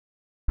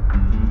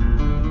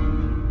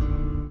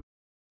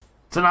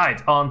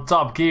Tonight on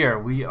Top Gear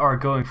we are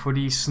going for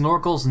the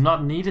Snorkels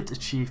Not Needed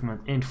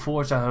achievement in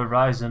Forza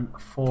Horizon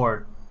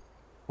 4.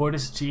 For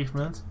this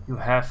achievement you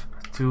have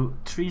to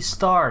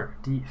 3-star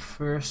the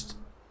first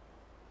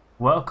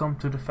Welcome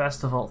to the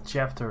Festival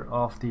chapter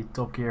of the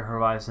Top Gear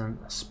Horizon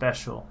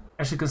special.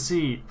 As you can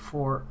see,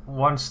 for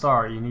 1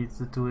 star you need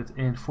to do it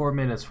in 4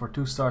 minutes, for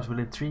 2 stars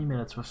within 3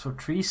 minutes, but for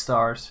 3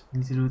 stars you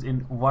need to do it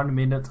in 1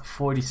 minute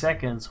 40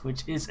 seconds,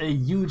 which is a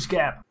huge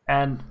gap.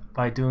 And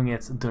by doing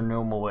it the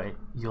normal way,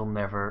 you'll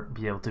never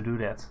be able to do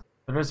that.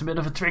 But there's a bit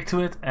of a trick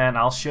to it and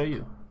I'll show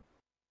you.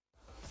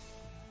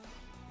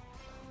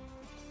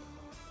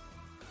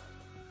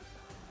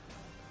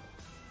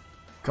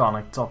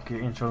 Iconic Top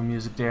Gear intro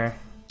music there.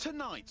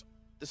 Tonight,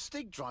 the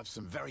Stig drives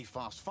some very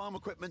fast farm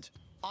equipment,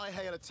 I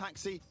hail a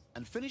taxi,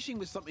 and finishing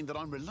with something that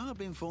I'm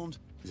reliably informed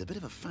is a bit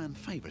of a fan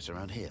favourite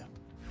around here.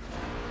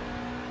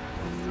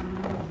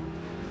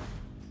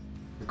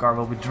 The car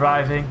will be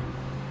driving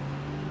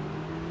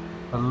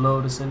a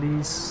Lotus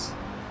Elise.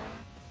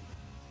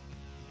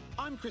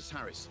 I'm Chris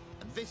Harris,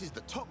 and this is the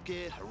Top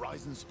Gear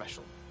Horizon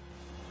Special.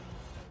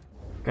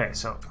 Okay,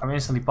 so I'm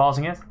instantly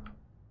pausing it.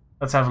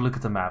 Let's have a look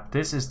at the map.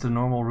 This is the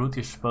normal route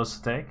you're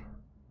supposed to take.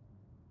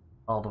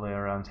 All the way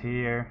around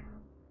here,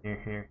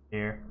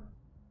 here.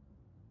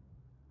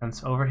 And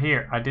it's over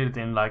here. I did it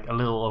in like a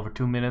little over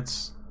 2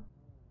 minutes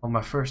on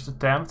my first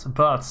attempt,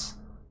 but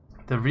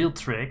the real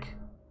trick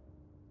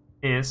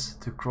is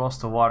to cross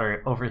the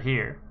water over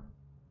here.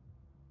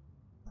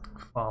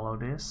 Follow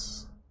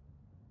this.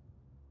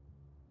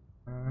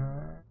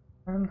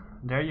 And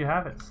there you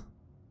have it.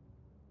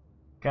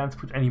 Can't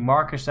put any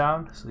markers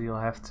down, so you'll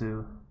have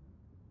to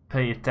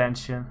pay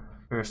attention.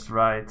 First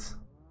right,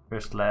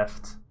 first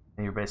left,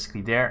 and you're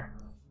basically there.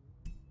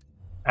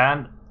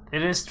 And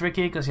it is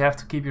tricky because you have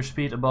to keep your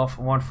speed above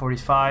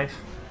 145.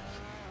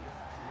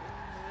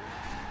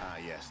 Ah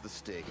yes, the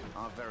Stig,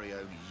 our very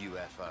own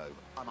UFO.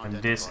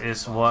 And this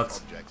is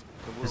what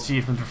the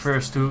achievement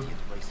refers to.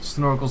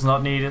 Snorkels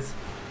not needed.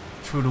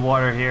 Through the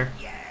water here.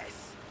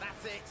 Yes,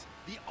 that's it.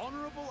 The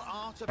honourable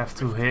art of Have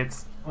to hit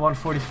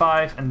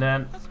 145 and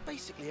then you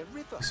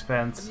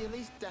spend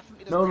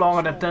no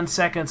longer than 10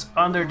 seconds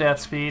under that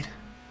speed.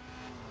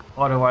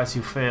 Otherwise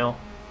you fail.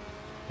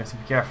 You have to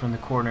be careful in the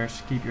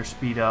corners, keep your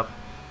speed up.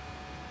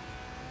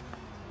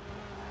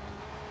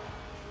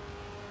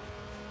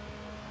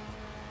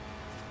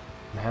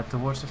 And head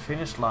towards the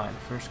finish line.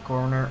 First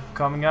corner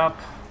coming up.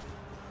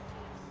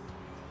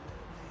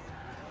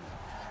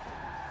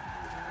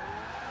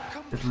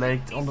 Bit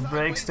late on the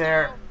brakes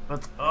there,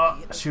 but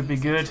should be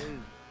good.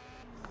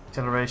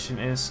 Acceleration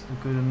is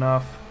good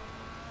enough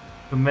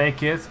to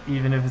make it,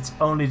 even if it's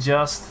only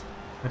just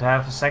with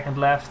half a second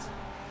left.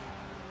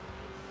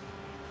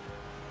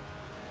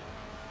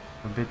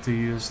 A bit too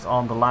used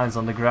on the lines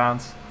on the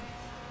ground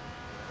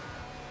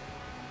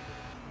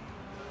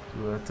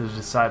to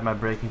decide my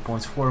braking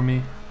points for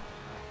me.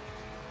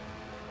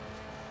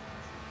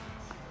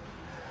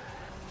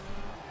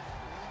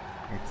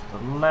 Here to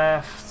the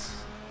left.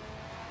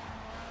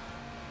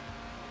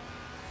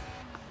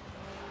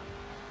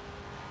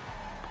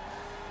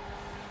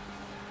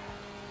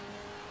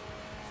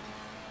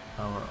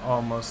 Now we're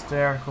almost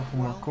there, a couple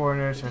more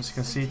corners. As you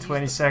can see,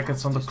 20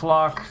 seconds on the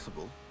clock.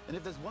 And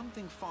if there's one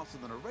thing faster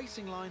than a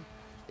racing line,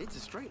 it's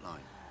a straight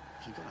line.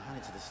 You've got to hand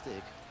it to the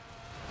Stig.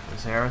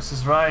 Chris Harris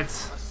is right.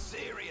 A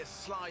serious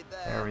slide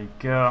there. There we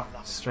go.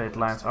 Straight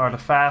lines are the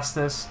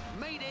fastest.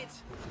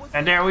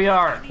 And there we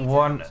are.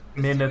 1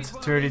 minute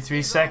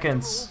 33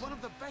 seconds. One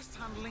of the best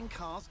handling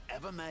cars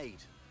ever made.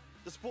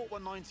 The Sport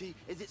 190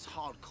 is its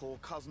hardcore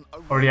cousin.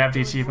 Already have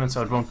the achievement,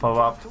 so it won't pop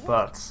up,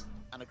 but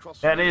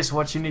that is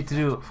what you need to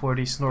do for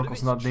the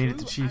Snorkels Not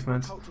Needed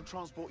achievement.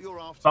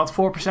 About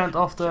 4%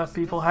 of the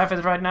people have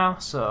it right now,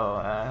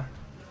 so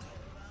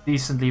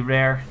decently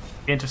rare.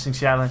 Interesting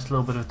challenge, a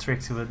little bit of a trick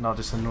to it, not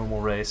just a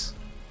normal race.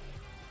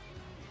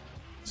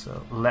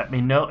 So let me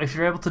know if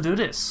you're able to do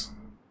this.